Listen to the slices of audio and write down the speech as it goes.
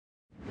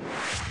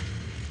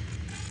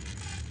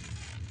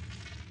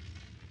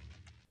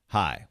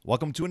Hi,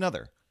 welcome to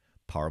another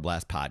Power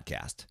Blast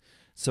podcast.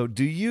 So,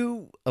 do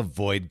you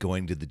avoid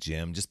going to the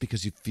gym just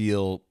because you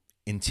feel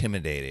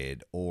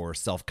intimidated or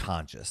self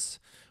conscious?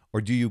 Or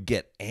do you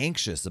get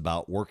anxious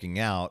about working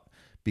out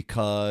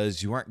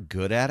because you aren't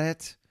good at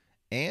it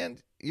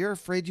and you're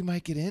afraid you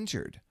might get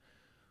injured?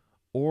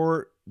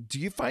 Or do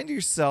you find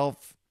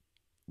yourself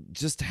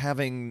just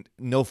having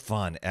no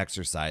fun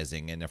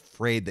exercising and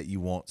afraid that you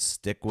won't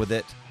stick with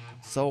it?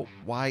 So,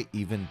 why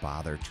even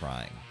bother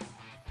trying?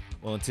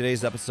 Well, in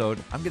today's episode,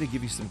 I'm going to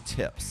give you some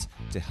tips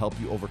to help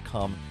you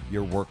overcome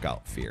your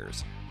workout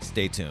fears.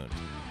 Stay tuned.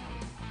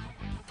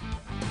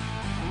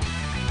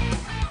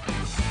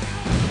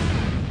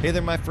 Hey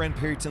there, my friend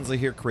Perry Tinsley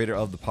here, creator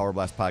of the Power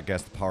Blast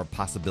podcast, The Power of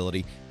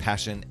Possibility,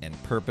 Passion,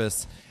 and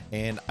Purpose.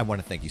 And I want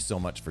to thank you so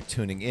much for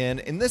tuning in.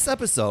 In this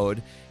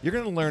episode, you're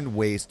going to learn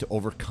ways to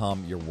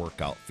overcome your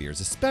workout fears,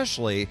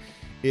 especially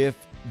if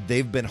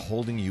they've been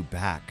holding you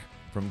back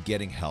from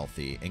getting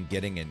healthy and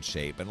getting in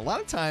shape. And a lot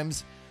of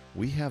times,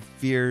 we have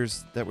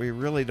fears that we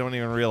really don't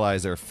even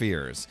realize are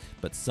fears,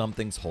 but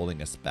something's holding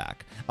us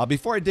back.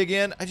 Before I dig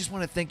in, I just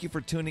want to thank you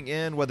for tuning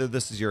in, whether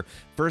this is your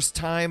first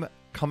time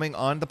coming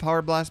on the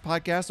Power Blast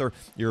podcast or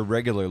you're a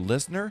regular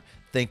listener.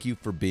 Thank you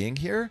for being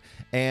here.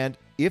 And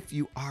if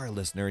you are a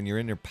listener and you're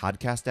in your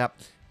podcast app,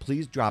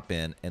 please drop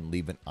in and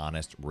leave an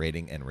honest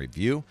rating and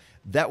review.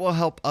 That will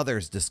help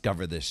others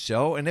discover this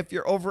show. And if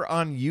you're over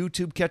on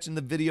YouTube catching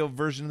the video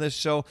version of this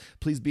show,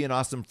 please be an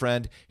awesome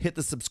friend. Hit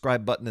the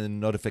subscribe button and the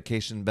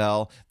notification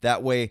bell.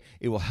 That way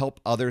it will help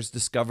others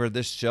discover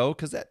this show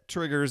because that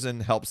triggers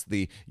and helps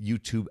the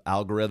YouTube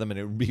algorithm. And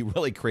it would be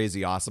really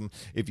crazy awesome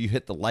if you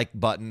hit the like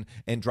button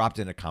and dropped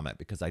in a comment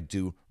because I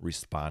do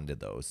respond to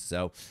those.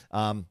 So,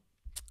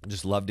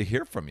 just love to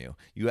hear from you.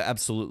 You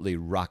absolutely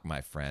rock,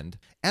 my friend.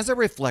 As I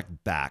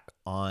reflect back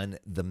on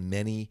the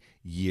many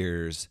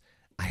years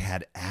I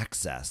had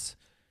access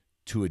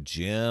to a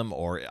gym,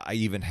 or I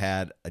even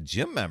had a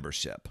gym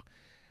membership,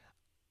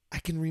 I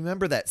can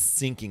remember that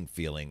sinking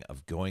feeling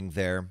of going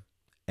there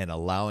and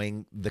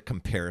allowing the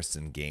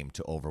comparison game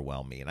to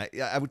overwhelm me. And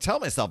I would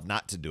tell myself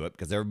not to do it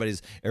because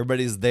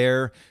everybody's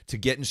there to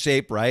get in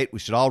shape, right? We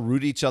should all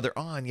root each other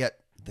on, yet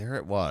there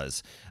it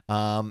was.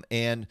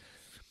 And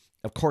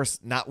of course,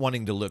 not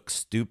wanting to look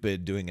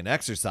stupid doing an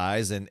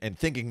exercise and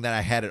thinking that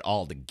I had it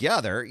all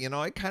together,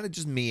 I kind of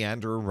just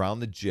meander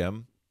around the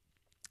gym.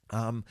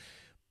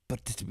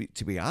 But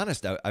to be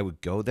honest, I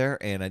would go there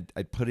and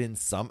I'd put in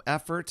some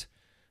effort,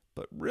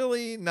 but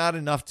really not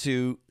enough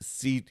to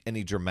see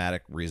any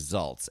dramatic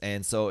results.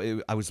 And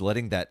so I was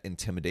letting that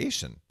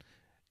intimidation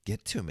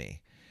get to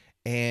me.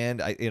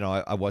 And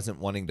I wasn't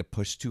wanting to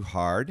push too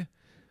hard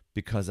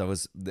because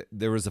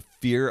there was a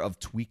fear of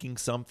tweaking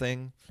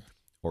something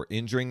or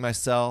injuring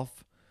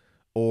myself,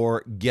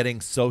 or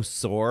getting so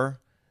sore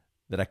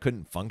that I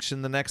couldn't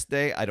function the next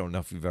day. I don't know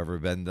if you've ever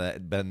been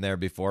there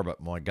before,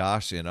 but my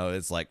gosh,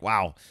 it's like,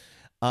 wow.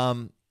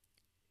 And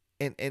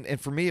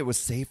for me, it was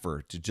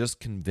safer to just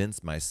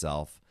convince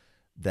myself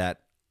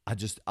that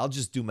I'll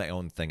just do my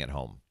own thing at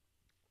home.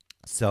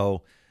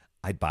 So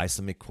I'd buy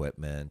some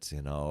equipment,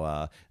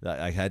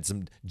 I had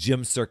some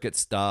gym circuit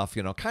stuff,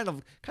 kind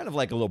of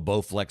like a little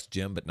Bowflex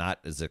gym, but not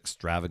as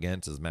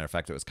extravagant. As a matter of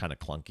fact, it was kind of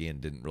clunky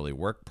and didn't really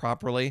work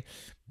properly,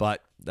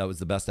 but that was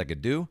the best I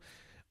could do.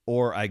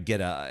 Or I'd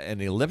get an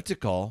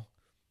elliptical.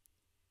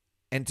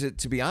 And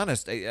to be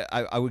honest,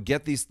 I would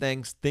get these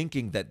things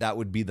thinking that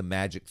would be the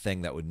magic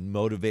thing that would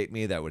motivate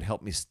me, that would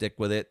help me stick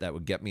with it, that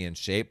would get me in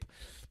shape.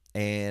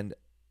 And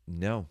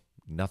no,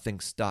 nothing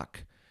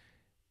stuck.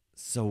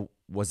 So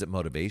was it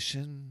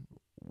motivation?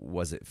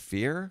 Was it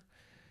fear?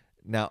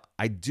 Now,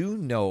 I do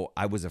know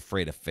I was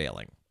afraid of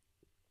failing,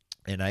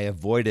 and I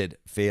avoided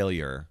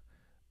failure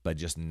by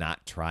just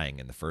not trying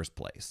in the first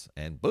place.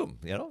 And boom,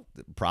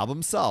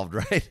 problem solved,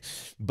 right?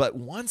 But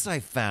once I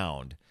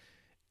found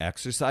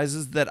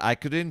exercises that I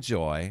could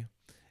enjoy,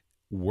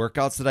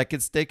 workouts that I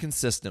could stay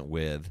consistent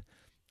with,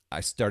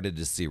 I started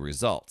to see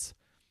results,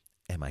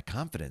 and my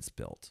confidence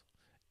built.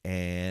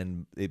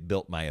 And it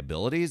built my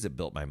abilities, it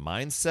built my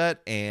mindset,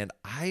 and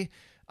I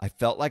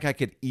felt like I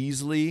could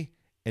easily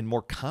and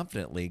more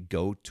confidently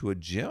go to a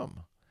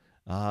gym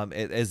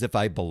as if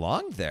I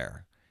belonged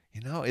there.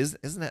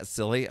 Isn't that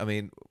silly? I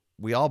mean,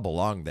 we all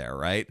belong there,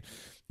 right?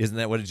 Isn't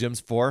that what a gym's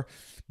for?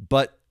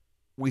 But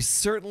we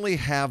certainly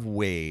have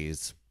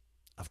ways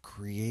of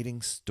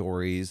creating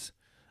stories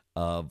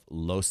of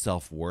low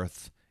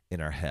self-worth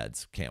in our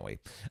heads, can't we?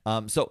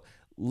 So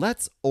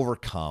let's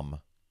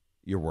overcome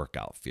your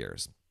workout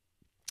fears.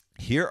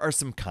 Here are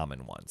some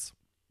common ones.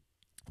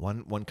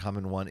 One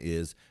common one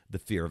is the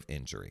fear of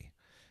injury.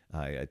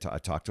 I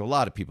talk to a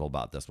lot of people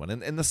about this one.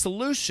 And the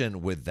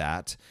solution with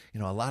that,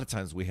 a lot of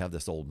times we have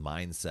this old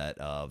mindset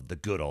of the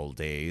good old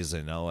days,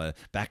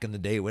 back in the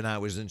day when I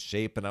was in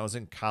shape and I was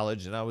in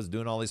college and I was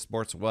doing all these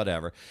sports,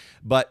 whatever.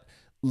 But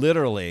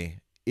literally,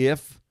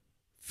 if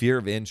fear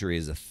of injury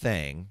is a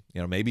thing,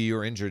 maybe you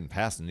were injured in the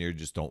past and you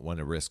just don't want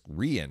to risk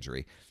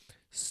re-injury,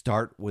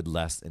 start with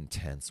less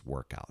intense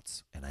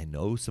workouts. And I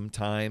know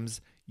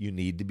sometimes you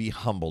need to be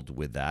humbled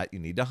with that. You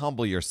need to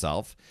humble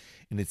yourself.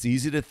 And it's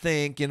easy to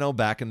think,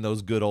 back in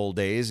those good old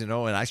days, and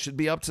I should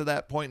be up to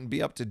that point and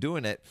be up to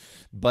doing it.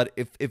 But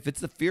if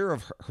it's the fear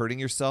of hurting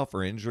yourself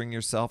or injuring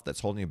yourself that's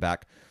holding you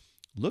back,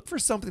 look for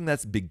something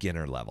that's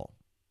beginner level.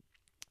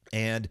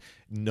 And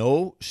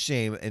no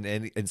shame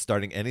in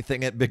starting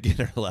anything at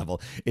beginner level.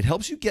 It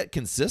helps you get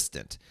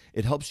consistent.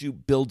 It helps you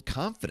build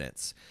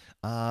confidence.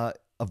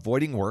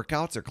 Avoiding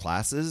workouts or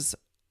classes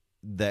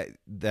that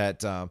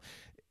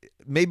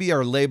maybe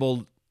are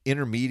labeled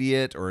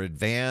intermediate or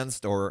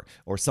advanced or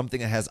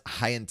something that has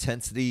high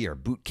intensity or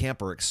boot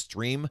camp or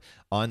extreme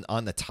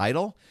on the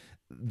title,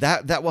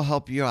 that will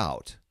help you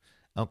out.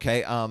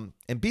 Okay.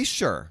 And be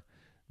sure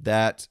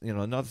that,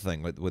 another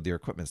thing with your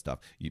equipment stuff,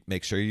 you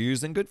make sure you're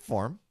using good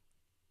form.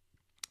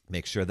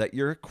 Make sure that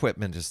your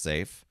equipment is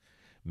safe.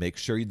 Make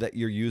sure that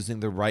you're using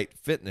the right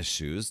fitness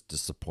shoes to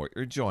support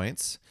your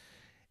joints.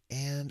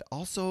 And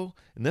also,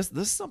 and this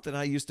is something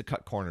I used to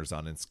cut corners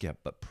on and skip,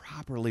 but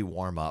properly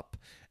warm up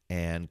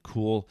and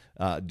cool,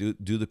 do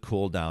the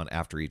cool down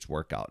after each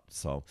workout.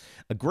 So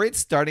a great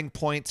starting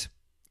point,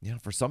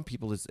 for some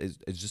people is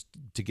just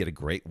to get a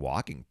great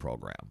walking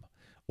program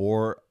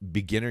or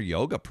beginner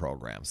yoga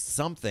program,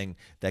 something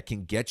that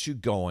can get you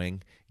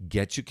going,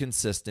 get you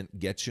consistent,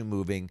 get you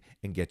moving,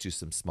 and get you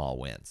some small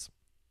wins.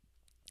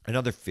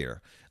 Another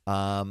fear,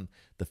 the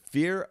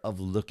fear of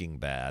looking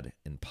bad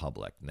in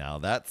public. Now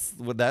that's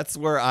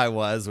where I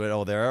was.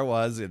 There I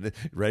was,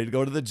 ready to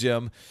go to the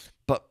gym.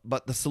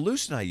 But the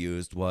solution I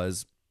used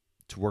was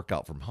to work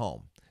out from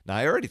home. Now,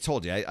 I already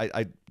told you,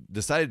 I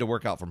decided to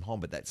work out from home,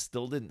 but that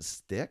still didn't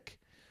stick.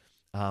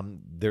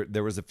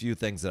 There was a few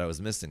things that I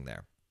was missing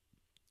there.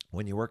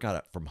 When you work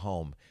out from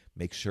home,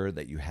 make sure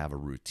that you have a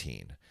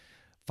routine.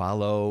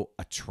 Follow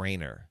a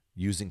trainer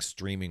using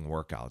streaming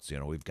workouts.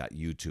 We've got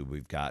YouTube.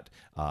 We've got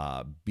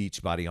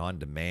Beachbody On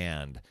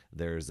Demand.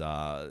 There's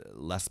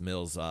Les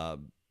Mills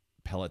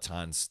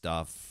Peloton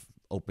stuff,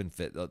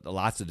 OpenFit,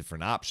 lots of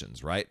different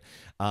options, right?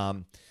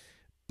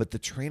 But the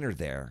trainer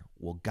there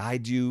will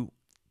guide you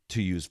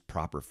to use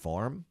proper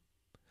form,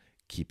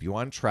 keep you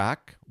on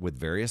track with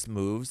various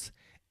moves,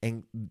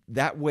 and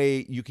that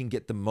way you can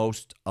get the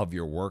most of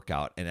your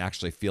workout and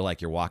actually feel like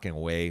you're walking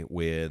away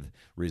with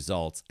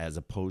results as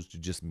opposed to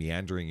just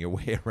meandering your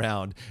way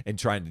around and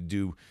trying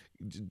to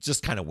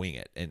just kind of wing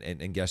it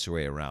and guess your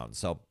way around.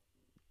 So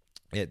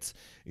it's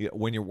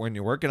when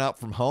you're working out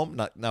from home.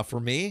 Now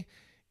for me,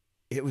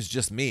 it was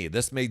just me.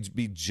 This may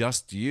be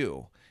just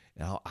you.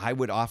 Now I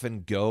would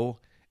often go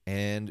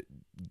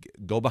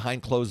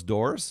behind closed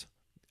doors.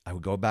 I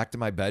would go back to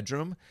my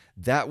bedroom.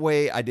 That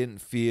way I didn't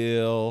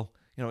feel,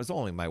 it was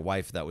only my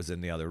wife that was in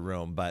the other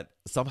room, but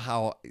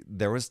somehow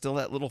there was still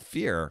that little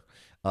fear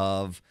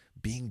of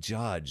being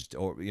judged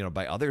or,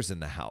 by others in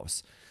the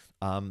house.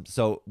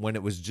 So when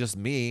it was just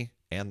me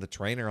and the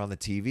trainer on the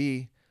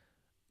TV,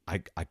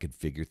 I could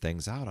figure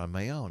things out on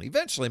my own.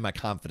 Eventually my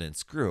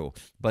confidence grew,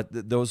 but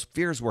those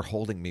fears were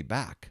holding me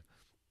back.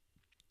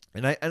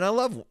 And I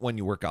love when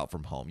you work out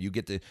from home. You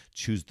get to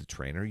choose the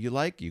trainer you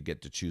like. You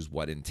get to choose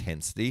what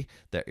intensity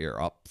that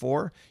you're up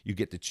for. You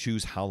get to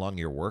choose how long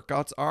your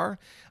workouts are.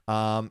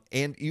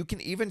 And you can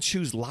even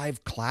choose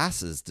live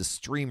classes to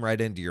stream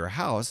right into your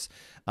house.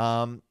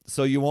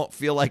 So you won't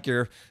feel like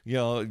you're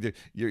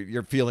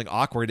feeling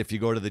awkward if you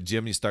go to the gym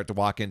and you start to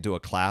walk into a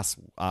class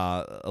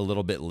a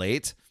little bit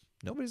late.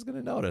 Nobody's going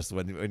to notice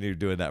when you're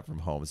doing that from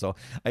home. So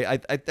I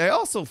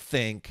also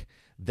think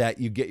that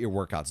you get your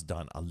workouts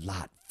done a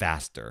lot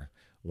faster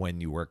when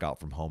you work out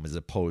from home as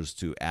opposed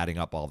to adding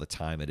up all the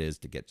time it is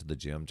to get to the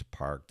gym, to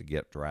park, to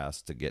get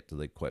dressed, to get to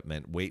the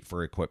equipment, wait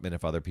for equipment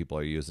if other people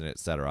are using it,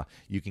 etc.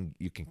 You can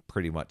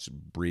pretty much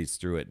breeze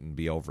through it and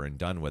be over and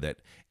done with it,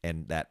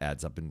 and that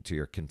adds up into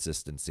your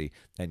consistency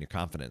and your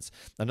confidence.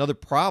 Another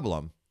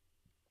problem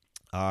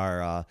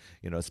are,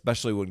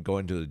 especially when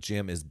going to the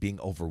gym, is being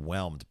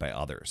overwhelmed by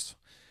others.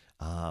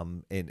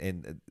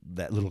 And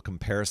that little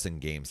comparison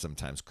game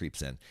sometimes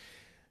creeps in.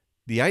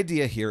 The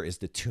idea here is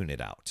to tune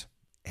it out.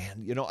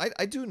 And,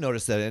 I do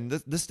notice that, and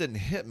this didn't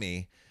hit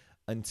me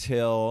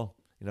until,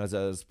 as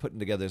I was putting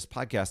together this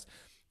podcast,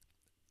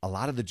 a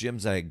lot of the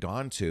gyms I had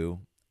gone to,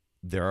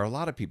 there are a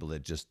lot of people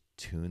that just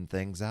tune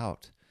things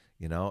out,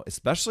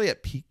 especially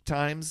at peak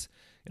times.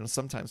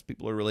 Sometimes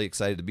people are really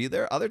excited to be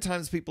there. Other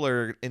times people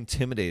are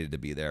intimidated to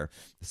be there.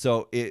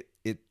 So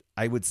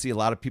I would see a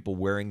lot of people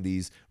wearing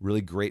these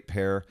really great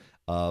pair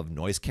of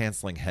noise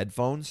canceling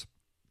headphones.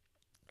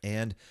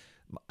 And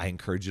I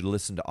encourage you to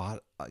listen to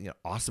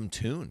awesome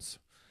tunes.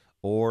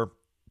 Or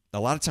a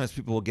lot of times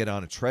people will get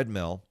on a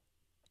treadmill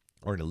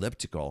or an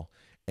elliptical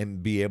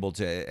and be able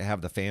to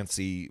have the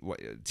fancy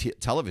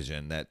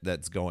television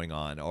that's going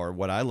on. Or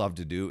what I love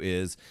to do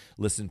is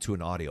listen to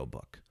an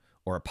audiobook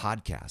or a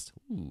podcast.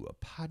 Ooh,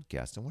 a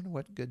podcast. I wonder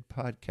what good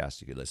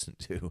podcast you could listen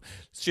to.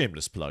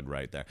 Shameless plug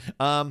right there.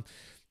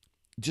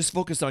 Just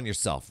focus on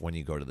yourself when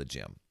you go to the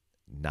gym,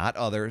 not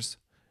others.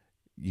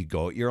 You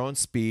go at your own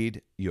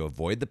speed. You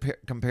avoid the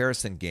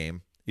comparison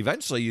game.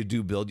 Eventually, you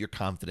do build your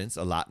confidence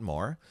a lot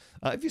more.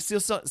 If you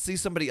see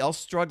somebody else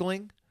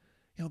struggling,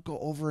 go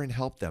over and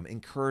help them,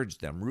 encourage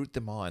them, root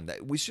them on.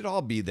 We should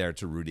all be there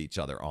to root each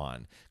other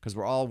on, because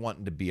we're all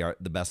wanting to be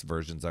the best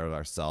versions of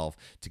ourselves,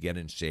 to get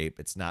in shape.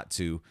 It's not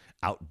to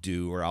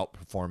outdo or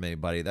outperform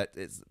anybody.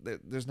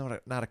 There's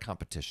not a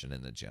competition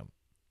in the gym.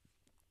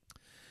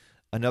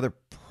 Another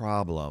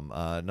problem,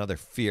 another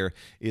fear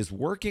is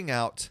working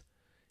out.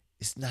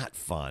 It's not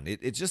fun.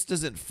 It just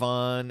isn't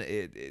fun.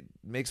 It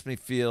makes me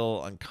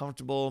feel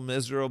uncomfortable,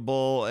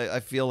 miserable. I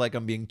feel like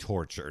I'm being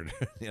tortured.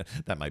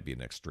 That might be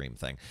an extreme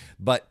thing.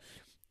 But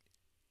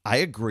I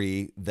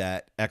agree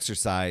that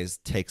exercise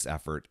takes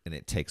effort and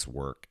it takes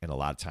work. And a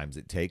lot of times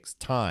it takes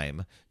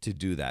time to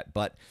do that.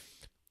 But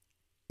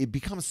it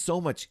becomes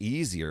so much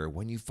easier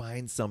when you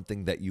find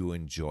something that you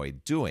enjoy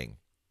doing.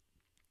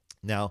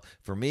 Now,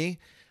 for me,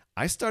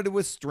 I started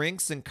with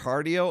strengths and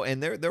cardio,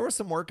 and there were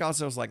some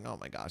workouts I was like, oh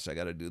my gosh, I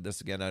got to do this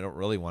again. I don't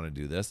really want to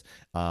do this.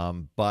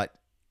 But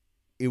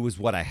it was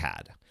what I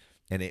had,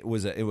 and it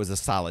was a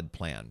solid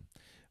plan.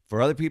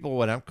 For other people,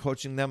 when I'm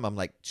coaching them, I'm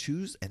like,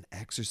 choose an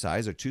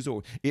exercise, or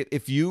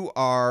if you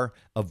are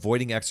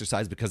avoiding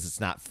exercise because it's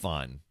not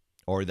fun,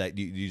 or that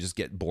you just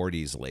get bored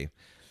easily,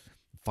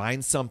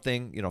 find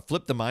something,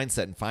 flip the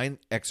mindset and find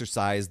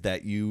exercise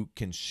that you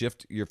can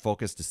shift your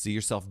focus to see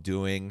yourself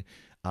doing.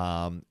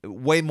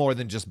 Way more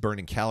than just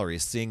burning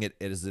calories, seeing it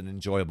as an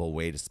enjoyable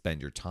way to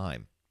spend your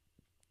time.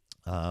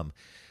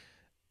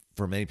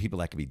 For many people,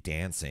 that could be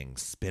dancing,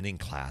 spinning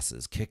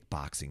classes,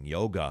 kickboxing,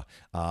 yoga,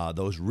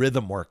 those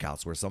rhythm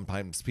workouts where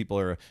sometimes people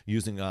are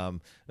using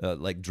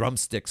like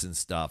drumsticks and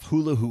stuff,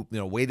 hula hoop,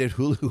 weighted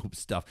hula hoop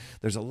stuff.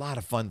 There's a lot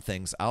of fun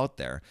things out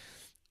there.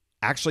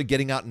 Actually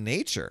getting out in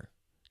nature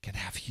can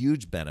have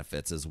huge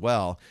benefits as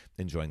well.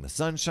 Enjoying the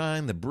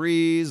sunshine, the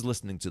breeze,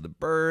 listening to the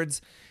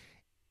birds.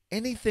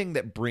 Anything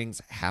that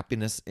brings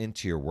happiness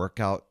into your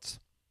workouts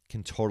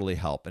can totally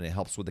help, and it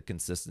helps with the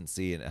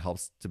consistency, and it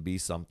helps to be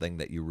something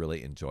that you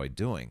really enjoy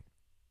doing.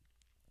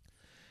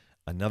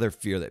 Another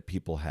fear that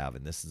people have,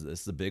 and this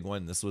is a big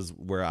one, this was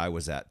where I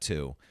was at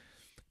too,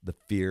 the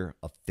fear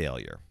of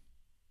failure.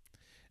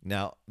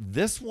 Now,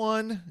 this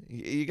one,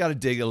 you got to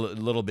dig a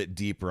little bit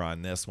deeper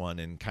on this one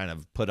and kind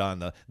of put on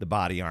the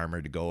body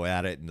armor to go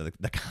at it, and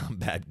the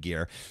combat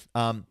gear.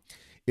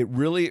 It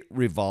really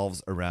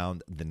revolves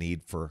around the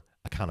need for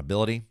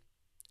accountability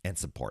and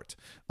support.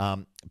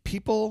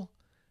 People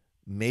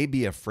may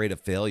be afraid of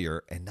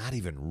failure and not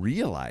even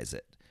realize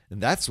it.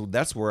 And that's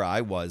where I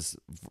was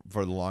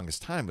for the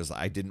longest time, was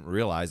I didn't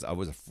realize I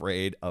was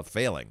afraid of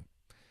failing.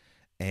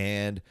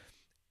 And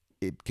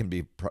it can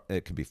be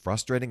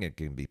frustrating, it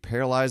can be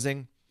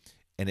paralyzing,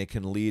 and it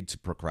can lead to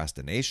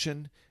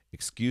procrastination,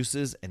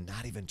 excuses, and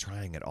not even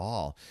trying at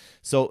all.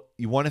 So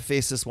you want to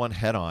face this one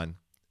head on.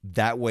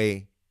 That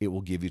way it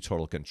will give you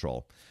total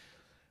control.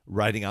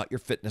 Writing out your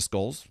fitness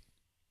goals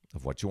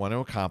of what you want to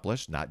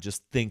accomplish, not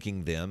just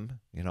thinking them.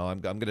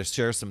 I'm going to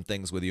share some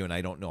things with you, and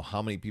I don't know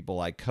how many people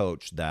I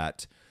coach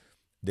that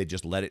they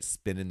just let it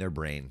spin in their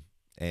brain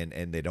and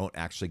they don't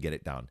actually get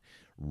it down.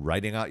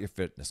 Writing out your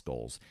fitness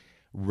goals,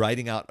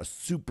 writing out a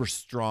super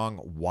strong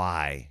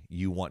why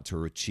you want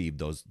to achieve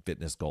those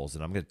fitness goals.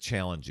 And I'm going to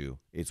challenge you.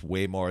 It's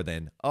way more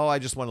than, I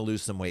just want to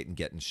lose some weight and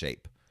get in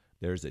shape.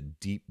 There's a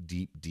deep,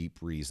 deep, deep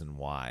reason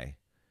why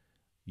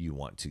you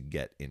want to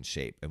get in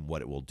shape and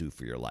what it will do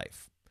for your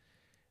life.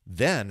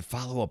 Then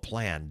follow a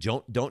plan.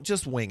 Don't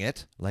just wing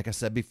it. Like I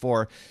said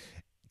before,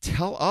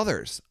 tell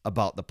others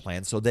about the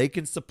plan so they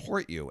can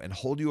support you and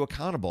hold you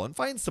accountable, and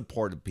find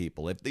supportive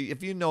people.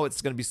 If you know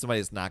it's going to be somebody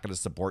that's not going to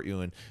support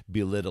you and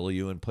belittle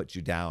you and put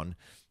you down,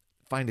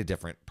 find a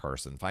different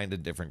person, find a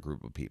different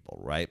group of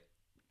people, right?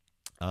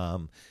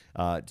 So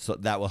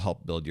that will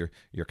help build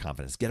your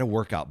confidence. Get a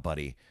workout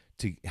buddy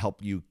to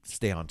help you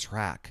stay on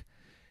track.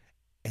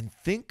 And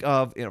think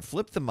of,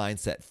 flip the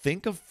mindset.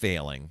 Think of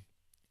failing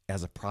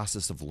as a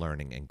process of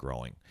learning and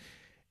growing.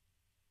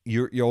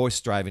 You're always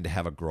striving to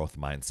have a growth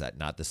mindset,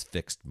 not this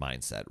fixed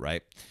mindset,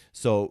 right?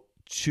 So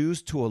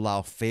choose to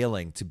allow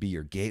failing to be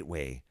your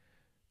gateway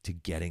to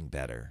getting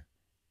better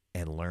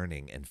and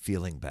learning and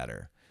feeling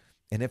better.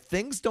 And if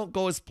things don't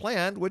go as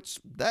planned, which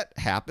that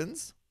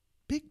happens,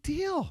 big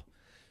deal.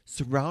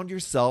 Surround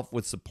yourself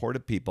with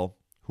supportive people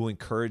who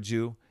encourage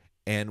you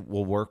and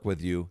will work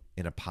with you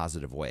in a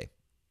positive way.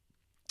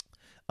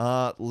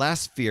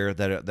 Last fear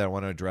that I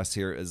want to address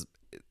here is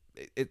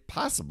it's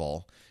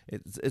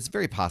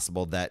very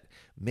possible that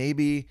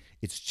maybe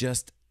it's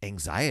just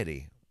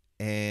anxiety,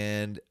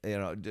 and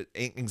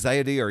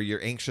anxiety, or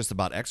you're anxious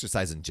about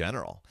exercise in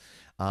general.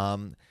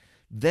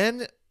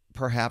 Then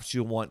perhaps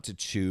you'll want to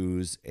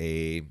choose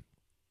a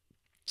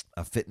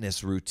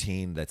fitness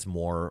routine that's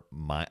more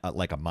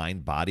like a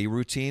mind-body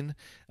routine.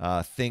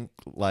 Think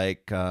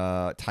like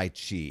Tai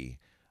Chi,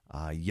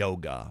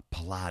 yoga,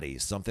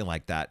 Pilates, something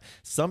like that.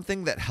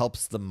 Something that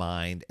helps the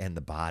mind and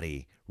the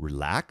body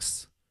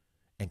relax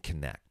and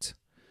connect.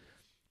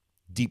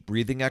 Deep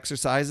breathing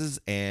exercises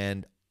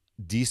and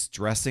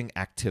de-stressing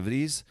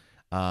activities,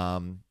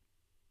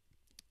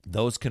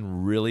 those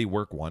can really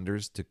work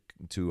wonders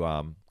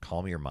to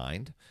calm your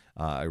mind.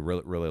 I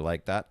really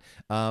like that.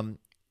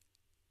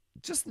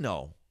 Just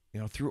know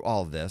through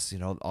all of this,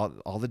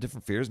 all the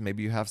different fears.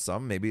 Maybe you have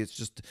some, maybe it's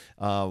just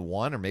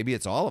one, or maybe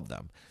it's all of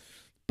them.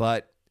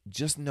 But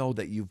just know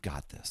that you've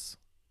got this.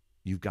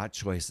 You've got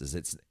choices.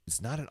 It's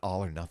not an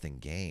all or nothing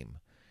game.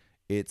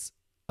 It's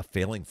a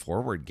failing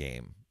forward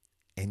game.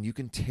 And you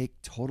can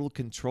take total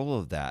control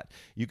of that.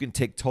 You can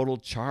take total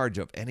charge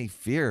of any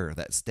fear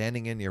that's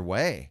standing in your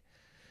way.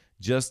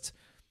 Just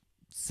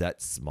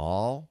set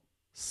small,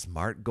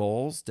 smart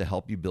goals to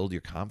help you build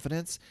your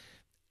confidence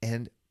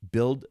and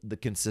build the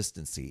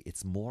consistency.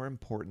 It's more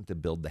important to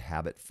build the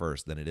habit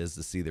first than it is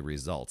to see the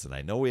results. And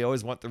I know we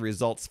always want the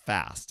results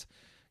fast,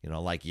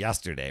 like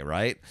yesterday,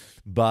 right?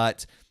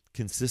 But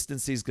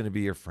consistency is going to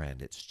be your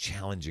friend. It's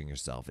challenging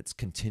yourself. It's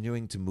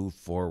continuing to move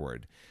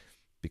forward,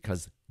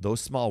 because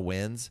those small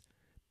wins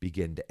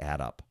begin to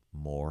add up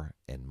more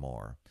and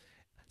more.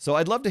 So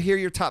I'd love to hear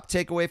your top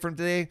takeaway from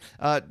today.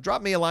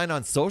 Drop me a line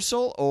on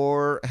social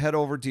or head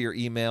over to your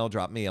email.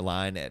 Drop me a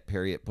line at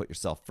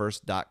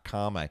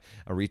perry@putyourselffirst.com. I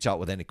reach out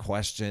with any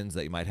questions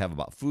that you might have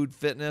about food,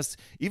 fitness,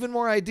 even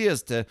more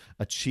ideas to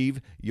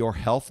achieve your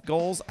health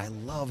goals. I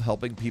love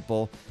helping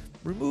people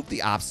remove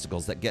the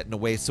obstacles that get in the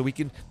way so we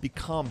can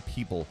become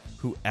people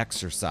who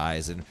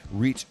exercise and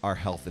reach our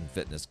health and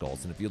fitness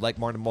goals. And if you'd like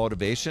more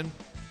motivation,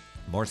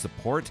 more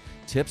support,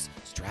 tips,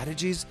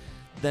 strategies,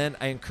 then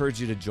I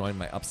encourage you to join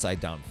my Upside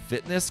Down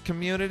Fitness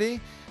community.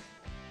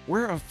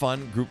 We're a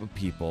fun group of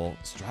people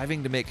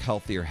striving to make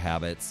healthier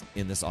habits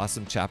in this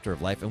awesome chapter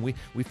of life. And we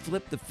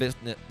flip the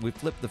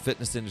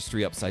fitness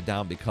industry upside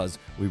down because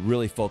we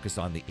really focus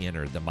on the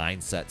inner, the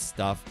mindset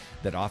stuff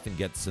that often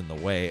gets in the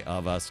way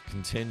of us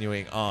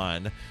continuing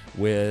on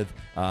with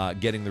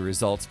getting the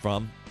results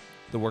from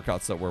the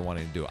workouts that we're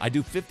wanting to do. I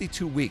do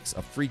 52 weeks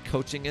of free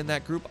coaching in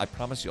that group. I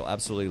promise you'll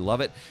absolutely love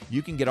it.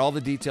 You can get all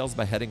the details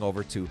by heading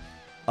over to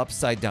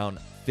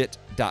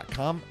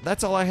upsidedownfit.com.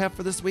 That's all I have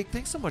for this week.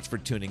 Thanks so much for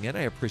tuning in.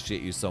 I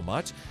appreciate you so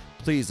much.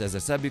 Please, as I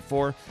said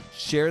before,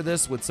 share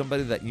this with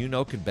somebody that you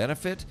know could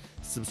benefit.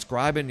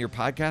 Subscribe in your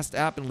podcast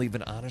app and leave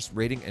an honest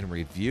rating and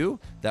review.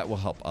 That will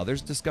help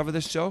others discover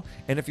this show.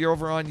 And if you're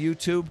over on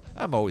YouTube,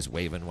 I'm always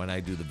waving when I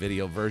do the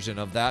video version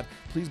of that.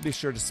 Please be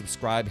sure to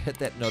subscribe, hit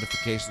that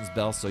notifications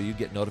bell so you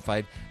get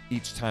notified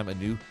each time a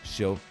new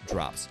show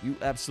drops. You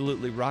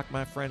absolutely rock,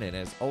 my friend. And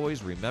as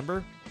always,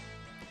 remember,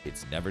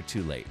 it's never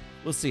too late.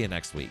 We'll see you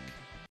next week.